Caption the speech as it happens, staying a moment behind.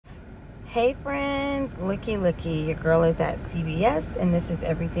Hey friends, looky, your girl is at CVS and this is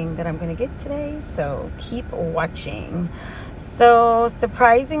everything that I'm going to get today, so keep watching. So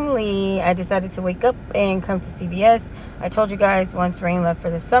surprisingly, I decided to wake up and come to CVS. I told you guys once rain left for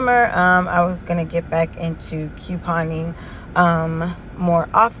the summer, I was going to get back into couponing more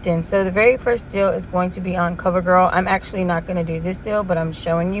often. So the very first deal is going to be on CoverGirl. I'm actually not going to do this deal, but I'm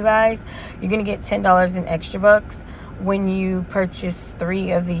showing you guys. You're going to get $10 in extra bucks when you purchase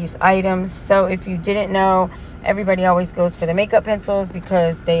 3 of these items. So if you didn't know, everybody always goes for the makeup pencils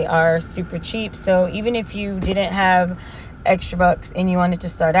because they are super cheap. So even if you didn't have extra bucks and you wanted to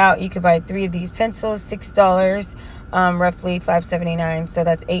start out, you could buy 3 of these pencils, $6, roughly $5.79, so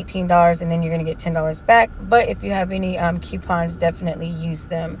that's $18, and then you're going to get $10 back. But if you have any coupons, definitely use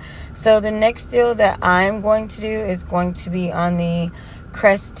them. So the next deal that I'm going to do is going to be on the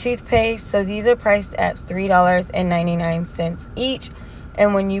Crest toothpaste. So these are priced at $3.99 each,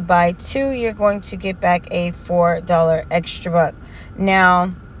 and when you buy 2, you're going to get back a $4 extra buck.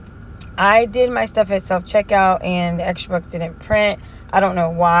 Now I did my stuff at self-checkout and the extra bucks didn't print. I don't know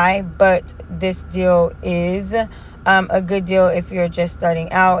why, but this deal is a good deal if you're just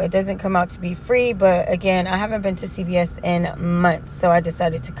starting out. It doesn't come out to be free, but again, I haven't been to CVS in months, so I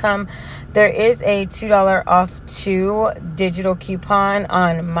decided to come. There is a $2 off 2 digital coupon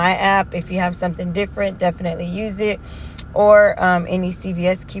on my app. If you have something different, definitely use it, or any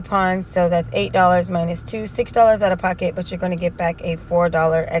CVS coupons. So that's $8 minus 2, $6 out of pocket, but you're going to get back a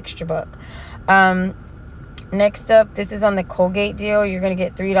 $4 extra buck. Next up, this is on the Colgate deal. You're going to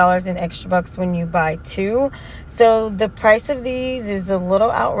get $3 in extra bucks when you buy 2. So the price of these is a little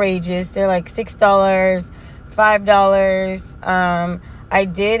outrageous. They're like $6, $5. I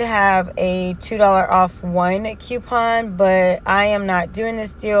did have a $2 off 1 coupon, but I am not doing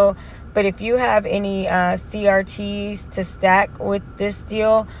this deal. But if you have any CRTs to stack with this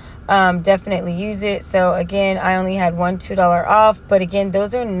deal, definitely use it. So again, I only had one $2 off, but again,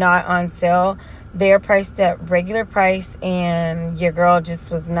 those are not on sale. They're priced at regular price, and your girl just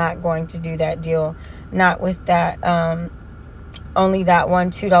was not going to do that deal. Not with that, only that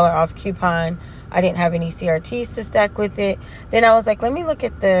one $2 off coupon. I didn't have any CRTs to stack with it. Then I was like, let me look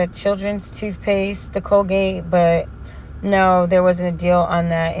at the children's toothpaste, the Colgate, but no, there wasn't a deal on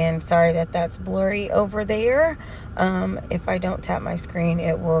that, and sorry that that's blurry over there. If I don't tap my screen,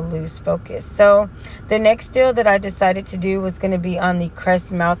 it will lose focus. So the next deal that I decided to do was going to be on the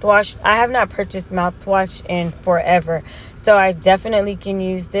Crest mouthwash. I have not purchased mouthwash in forever, so I definitely can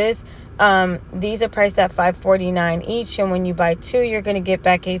use this. These are priced at $5.49 each, and when you buy 2, you're going to get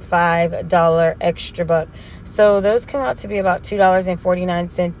back a $5 extra buck. So those come out to be about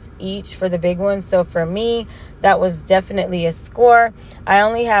 $2.49 each for the big ones. So for me, that was definitely a score. I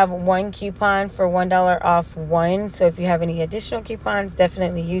only have 1 coupon for $1 off 1. So if you have any additional coupons,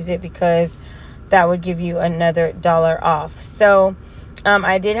 definitely use it, because that would give you another $1 off. So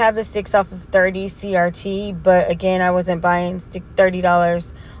I did have the 6 off of 30 CRT, but again, I wasn't buying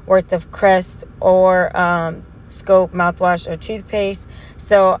 $30 worth of Crest or Scope mouthwash or toothpaste,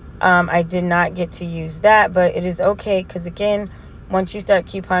 so I did not get to use that. But it is okay, because again, once you start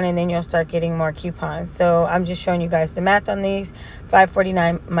couponing, then you'll start getting more coupons. So I'm just showing you guys the math on these.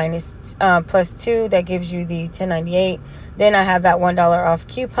 $5.49 minus plus 2, that gives you the $10.98. Then I have that $1 off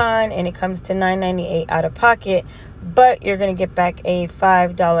coupon, and it comes to $9.98 out of pocket. But you're going to get back a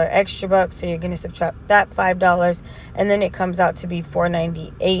 $5 extra buck, so you're going to subtract that $5, and then it comes out to be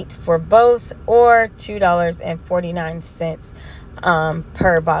 $4.98 for both, or $2.49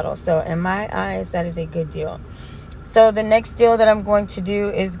 per bottle. So in my eyes, that is a good deal. So the next deal that I'm going to do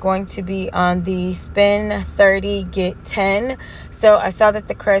is going to be on the spend 30 get 10. So I saw that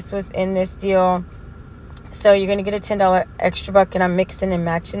the Crest was in this deal, so you're going to get a $10 extra buck, and I'm mixing and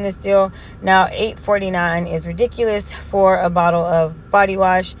matching this deal. Now $8.49 is ridiculous for a bottle of body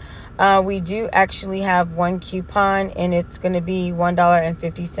wash. We do actually have 1 coupon, and it's going to be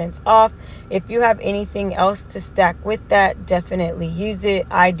 $1.50 off. If you have anything else to stack with that, definitely use it.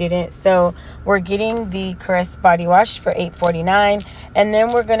 I didn't, so we're getting the Crest body wash for $8.49, and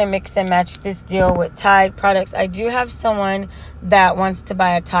then we're going to mix and match this deal with Tide products. I do have someone that wants to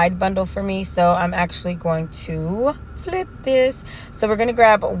buy a Tide bundle for me, so I'm actually going to flip this. So we're going to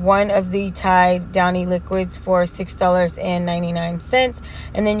grab 1 of the Tide Downy liquids for $6.99,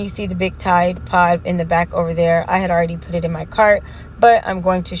 and then you see the big Tide pod in the back over there. I had already put it in my cart, but I'm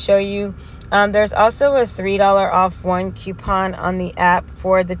going to show you. There's also a $3 off one coupon on the app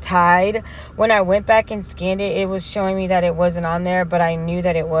for the Tide. When I went back and scanned it, it was showing me that it wasn't on there, but I knew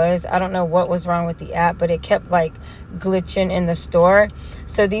that it was. I don't know what was wrong with the app, but it kept like glitching in the store.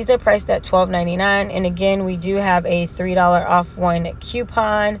 So these are priced at $12.99. And again, we do have a $3 off one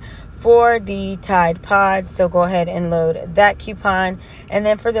coupon for the Tide Pods, so go ahead and load that coupon. And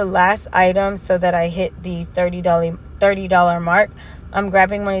then for the last item, so that I hit the $30 mark, I'm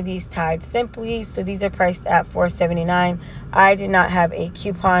grabbing one of these Tide Simply. So these are priced at $4.79. I did not have a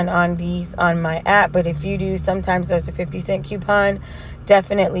coupon on these on my app, but if you do, sometimes there's a 50-cent coupon.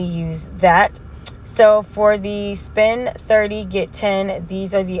 Definitely use that. So for the spend 30, get 10,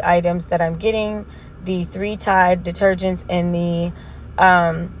 these are the items that I'm getting. The 3 Tide detergents and the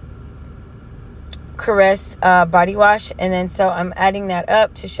Caress body wash. And then so I'm adding that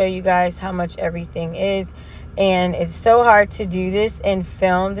up to show you guys how much everything is. And it's so hard to do this in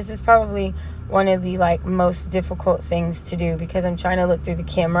film. This is probably one of the like most difficult things to do because I'm trying to look through the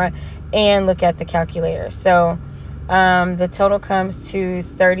camera and look at the calculator. So the total comes to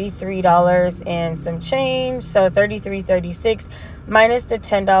 $33 and some change. So $33.36 minus the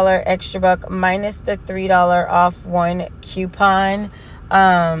 $10 extra buck minus the $3 off one coupon.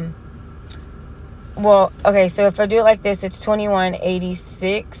 Well, okay, so if I do it like this, it's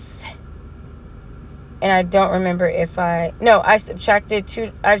 $21.86. And I don't remember if I subtracted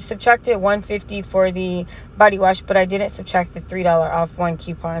 $150 for the body wash, but I didn't subtract the $3 off one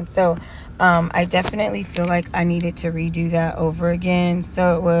coupon. So I definitely feel like I needed to redo that over again.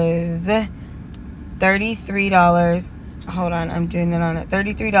 So it was $33. Hold on, I'm doing it on it.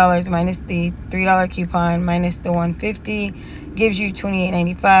 $33 minus the $3 coupon minus the $150 gives you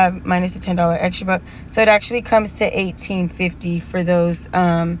 $28.95 minus the $10 extra buck. So it actually comes to $18.50 for those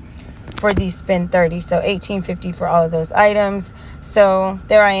for the spend 30. So $18.50 for all of those items. So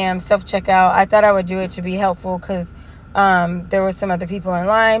there I am, self-checkout. I thought I would do it to be helpful because there were some other people in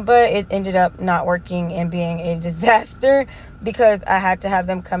line, but it ended up not working and being a disaster because I had to have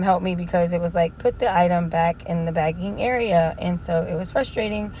them come help me because it was like, put the item back in the bagging area. And so it was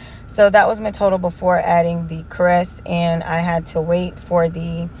frustrating. So that was my total before adding the Caress, and I had to wait for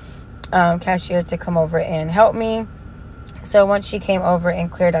the cashier to come over and help me. So once she came over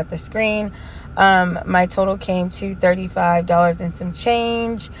and cleared out the screen, my total came to $35 and some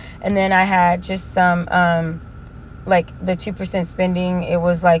change. And then I had just some like the 2% spending. It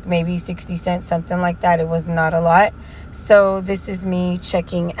was like maybe 60 cents, something like that. It was not a lot. So this is me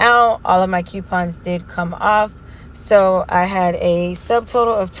checking out. All of my coupons did come off. So I had a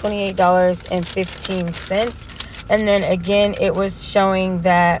subtotal of $28.15. And then again, it was showing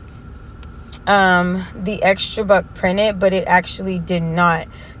that the extra buck printed, but it actually did not.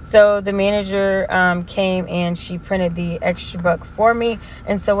 So the manager came and she printed the extra buck for me.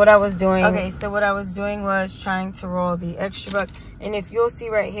 And so what I was doing, was trying to roll the extra buck. And if you'll see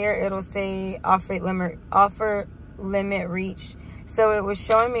right here, it'll say offer limit reached. So it was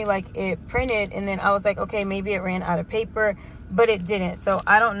showing me like it printed, and then I was like, okay, maybe it ran out of paper, but it didn't. So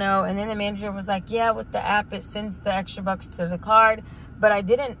I don't know. And then the manager was like, yeah, with the app, it sends the extra bucks to the card. But I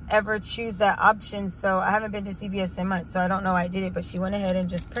didn't ever choose that option, so I haven't been to CVS in months, so I don't know why I did it, but she went ahead and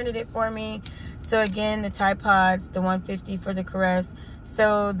just printed it for me. So again, the Tide Pods, the $150 for the Caress.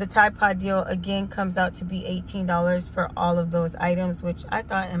 So the Tide Pod deal again comes out to be $18 for all of those items, which I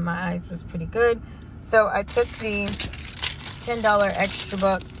thought in my eyes was pretty good. So I took the $10 extra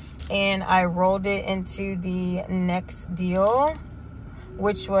buck and I rolled it into the next deal,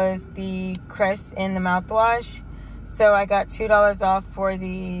 which was the Crest and the mouthwash. So I got $2 off for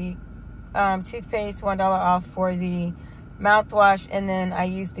the toothpaste, $1 off for the mouthwash, and then I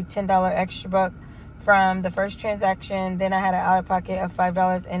used the $10 extra buck from the first transaction. Then I had an out-of-pocket of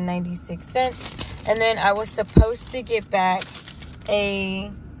 $5.96. And then I was supposed to get back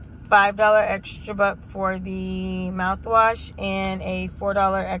a $5 extra buck for the mouthwash and a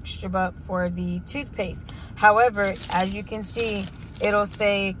 $4 extra buck for the toothpaste. However, as you can see, it'll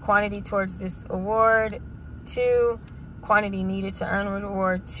say quantity towards this award 2, quantity needed to earn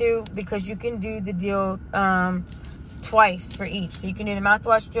reward 2, because you can do the deal twice for each. So you can do the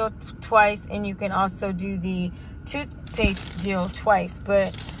mouthwash deal twice, and you can also do the toothpaste deal twice.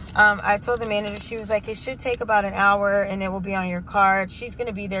 But I told the manager, she was like, it should take about an hour and it will be on your card. She's going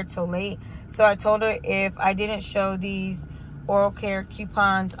to be there till late. So I told her if I didn't show these oral care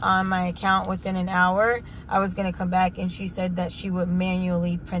coupons on my account within an hour, I was going to come back, and she said that she would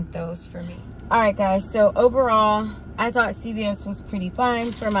manually print those for me. All right, guys, so overall, I thought CVS was pretty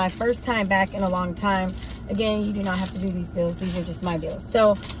fine for my first time back in a long time. Again, you do not have to do these deals. These are just my deals.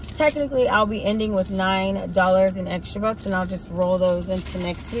 So technically, I'll be ending with $9 in extra bucks, and I'll just roll those into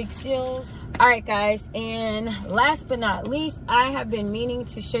next week's deals. All right, guys, and last but not least, I have been meaning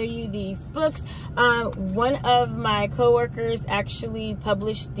to show you these books. One of my coworkers actually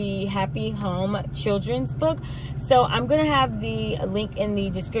published the Happy Home children's book, so I'm gonna have the link in the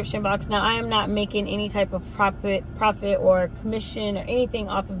description box. Now, I am not making any type of profit or commission or anything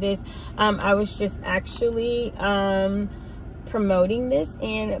off of this. I was just actually promoting this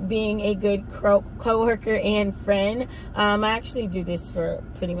and being a good co-worker and friend. I actually do this for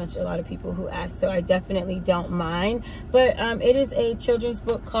pretty much a lot of people who ask, so I definitely don't mind. But it is a children's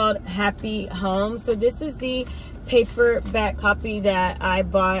book called Happy Home. So this is the paperback copy that I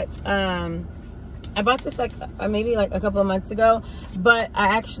bought. I bought this like maybe like a couple of months ago, but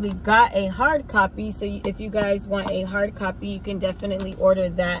I actually got a hard copy. So if you guys want a hard copy, you can definitely order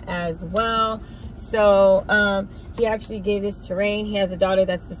that as well. So he actually gave this to Rain. He has a daughter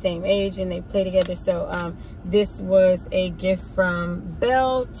that's the same age and they play together. So this was a gift from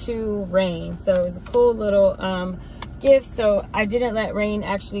Belle to Rain. So it was a cool little gift. So I didn't let Rain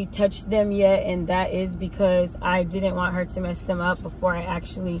actually touch them yet, and that is because I didn't want her to mess them up before I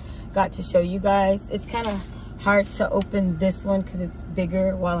actually got to show you guys. It's kind of hard to open this one because it's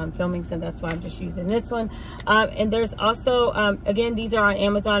bigger while I'm filming, so that's why I'm just using this one. And there's also again, these are on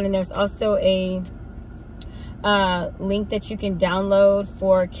Amazon, and there's also a link that you can download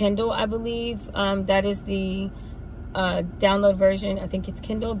for Kindle, I believe. That is the download version. I think it's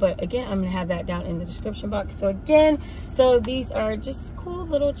Kindle, but again, I'm gonna have that down in the description box. So again, so these are just cool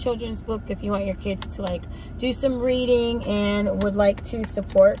little children's book if you want your kids to like do some reading and would like to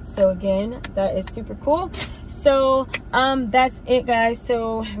support. So again, that is super cool. So that's it, guys.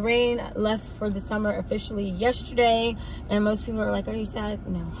 So Rain left for the summer officially yesterday, and most people are like, are you sad?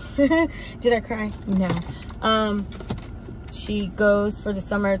 No. Did I cry? No. She goes for the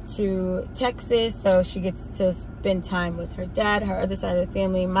summer to Texas, so she gets to spend time with her dad, her other side of the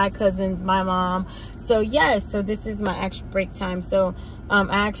family, my cousins, my mom. So yes, so this is my actual break time. So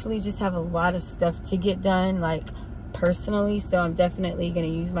I actually just have a lot of stuff to get done, like personally, so I'm definitely going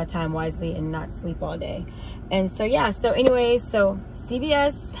to use my time wisely and not sleep all day. And so yeah, so anyways, so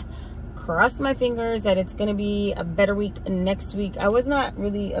CVS, cross my fingers that it's going to be a better week next week. I was not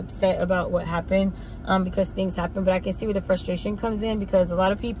really upset about what happened because things happen, but I can see where the frustration comes in, because a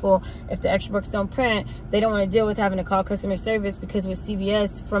lot of people, if the extra books don't print, they don't want to deal with having to call customer service, because with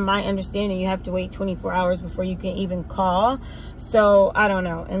CVS, from my understanding, you have to wait 24 hours before you can even call. So I don't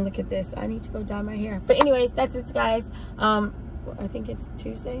know. And look at this, I need to go dye my hair. But anyways, that's it, guys. I think it's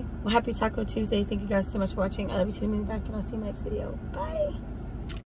Tuesday. Well, happy Taco Tuesday. Thank you guys so much for watching. I love you, tune in back, and I'll see you in the next video. Bye.